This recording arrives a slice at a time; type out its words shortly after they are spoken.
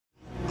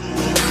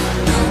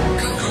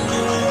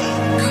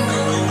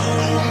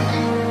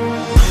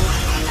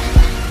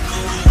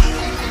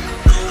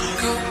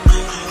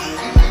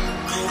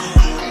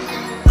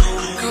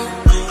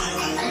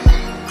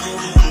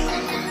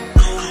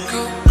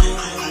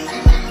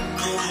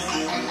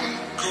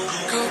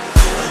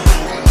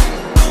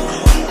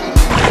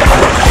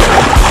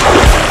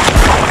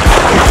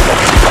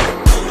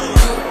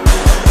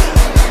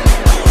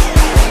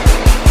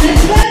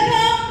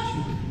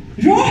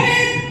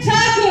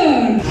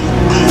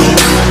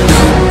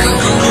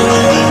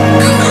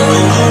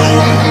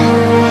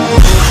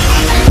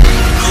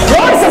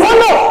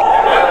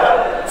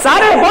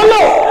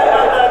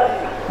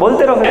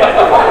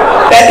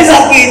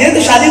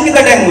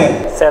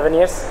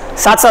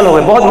7 साल हो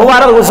गए, बहुत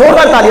मुबारक,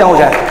 जोरदार तालियां हो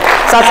जाए।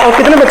 7 और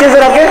कितने बच्चे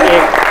सर आपके?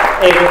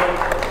 एक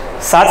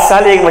 7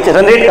 साल 1 बच्चे,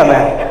 रन रेट कम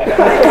है।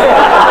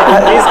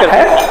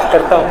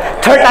 करता हूँ,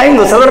 थर्ड टाइम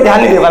दो सर, ध्यान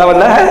नहीं दे पा रहा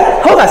बंदा है,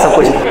 होगा सब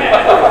कुछ।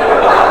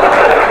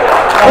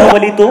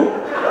 बोली तो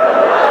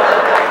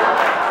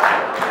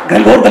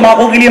घनघोर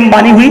धमाकों के लिए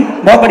अंबानी हुई,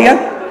 बहुत बढ़िया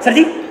सर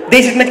जी।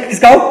 देश में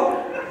किसका हो,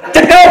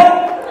 चटकाओ।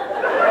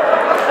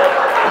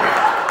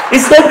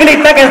 इस तोप के लिए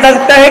इतना कह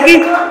सकता है कि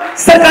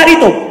सरकारी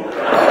तो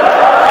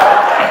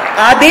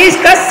आदेश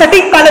का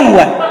सटीक पालन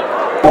हुआ है।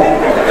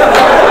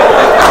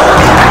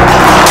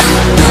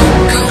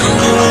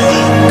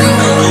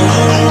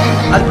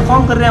 आज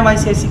परफॉर्म कर रहे हैं हम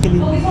ICICI के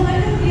लिए,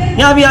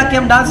 यहाँ भी आके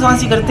हम डांस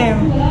वांस ही करते हैं।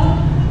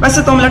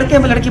 वैसे तो हम लड़के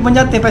में लड़की बन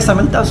जाते हैं, पैसा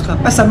मिलता है, उसका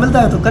पैसा मिलता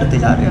है तो करते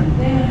जा रहे हैं।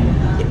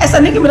 ऐसा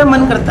नहीं कि मेरा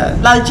मन करता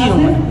है, लालची हूँ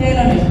मैं,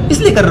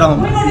 इसलिए कर रहा हूँ।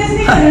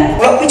 हाँ।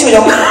 पीछे हो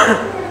जाओ,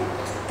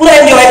 पूरा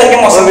एंजॉय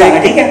करके मौसम में आएंगे,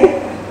 ठीक है?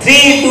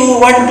 3, 2,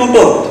 1, 2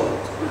 2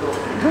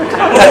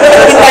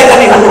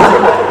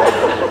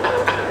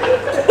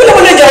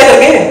 एंजॉय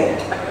करके।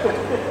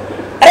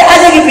 अरे आ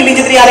जाएगी फीलिंग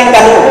जितनी आ रही है,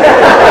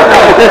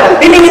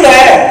 फीलिंग ही तो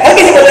है, हर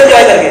किसी को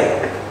एंजॉय करके।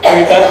 आई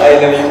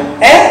लव यू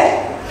है।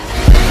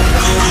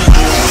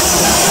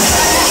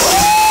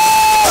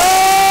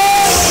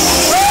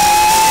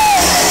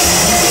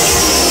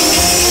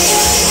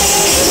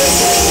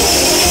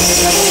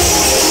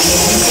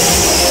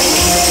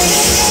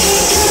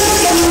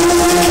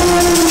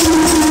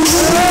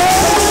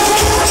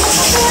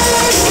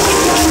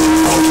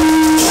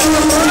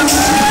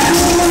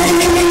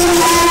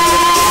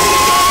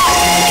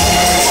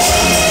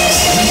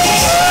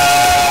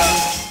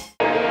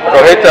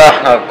 Rohit,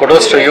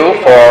 kudos to you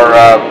for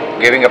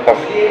giving a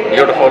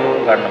beautiful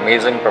and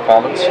amazing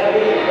performance.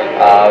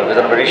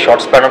 Within a very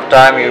short span of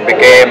time, you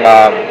became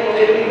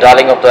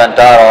darling of the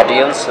entire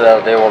audience.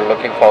 They were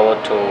looking forward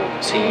to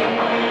see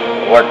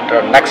what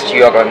next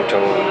you are going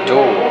to do,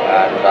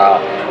 and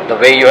the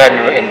way you had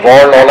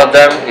involved all of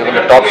them, even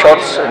the top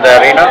shots in the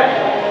arena,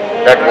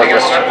 that was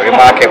just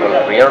remarkable.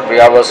 We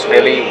was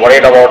really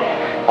worried about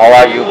how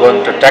are you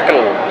going to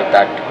tackle with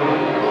that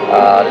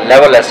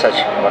level as such,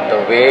 but the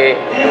way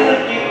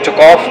you took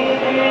off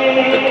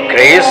with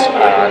grace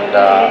and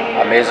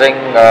amazing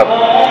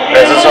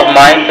presence of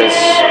mind is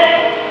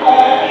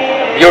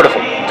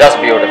beautiful, just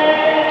beautiful.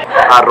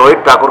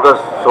 Rohit Thakur का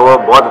show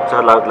बहुत अच्छा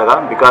लगा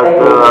because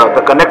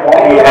the connect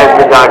he has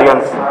with the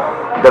audience,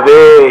 the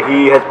way he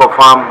has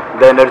performed,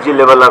 the energy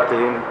level of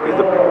him is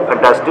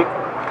fantastic.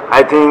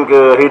 I think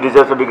he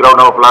deserves a big round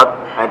of applause,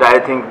 and I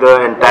think the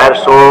entire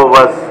show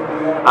was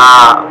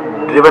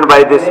driven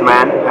by this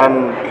man, and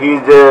he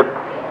is a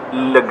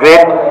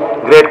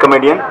great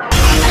comedian.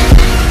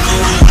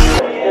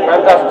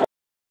 Fantastic.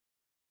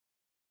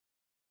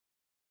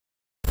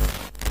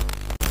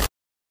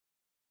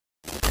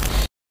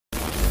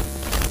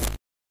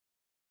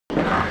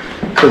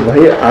 तो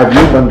भाई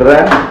आदमी बन रहा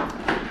है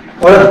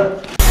और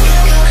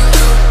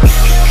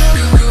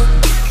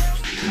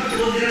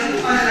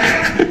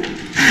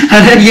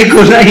अरे ये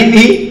खोला ही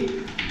नहीं,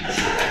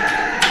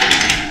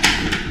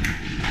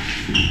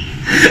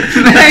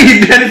 मैं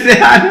इधर से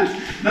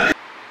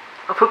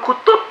फिर खुद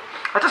तो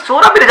अच्छा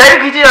सोना भी रजाई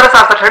खींची जा रहा,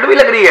 साथ साथ ठंड भी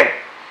लग रही है।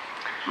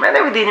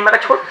 मैंने भी दी नहीं, मैं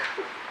छोड़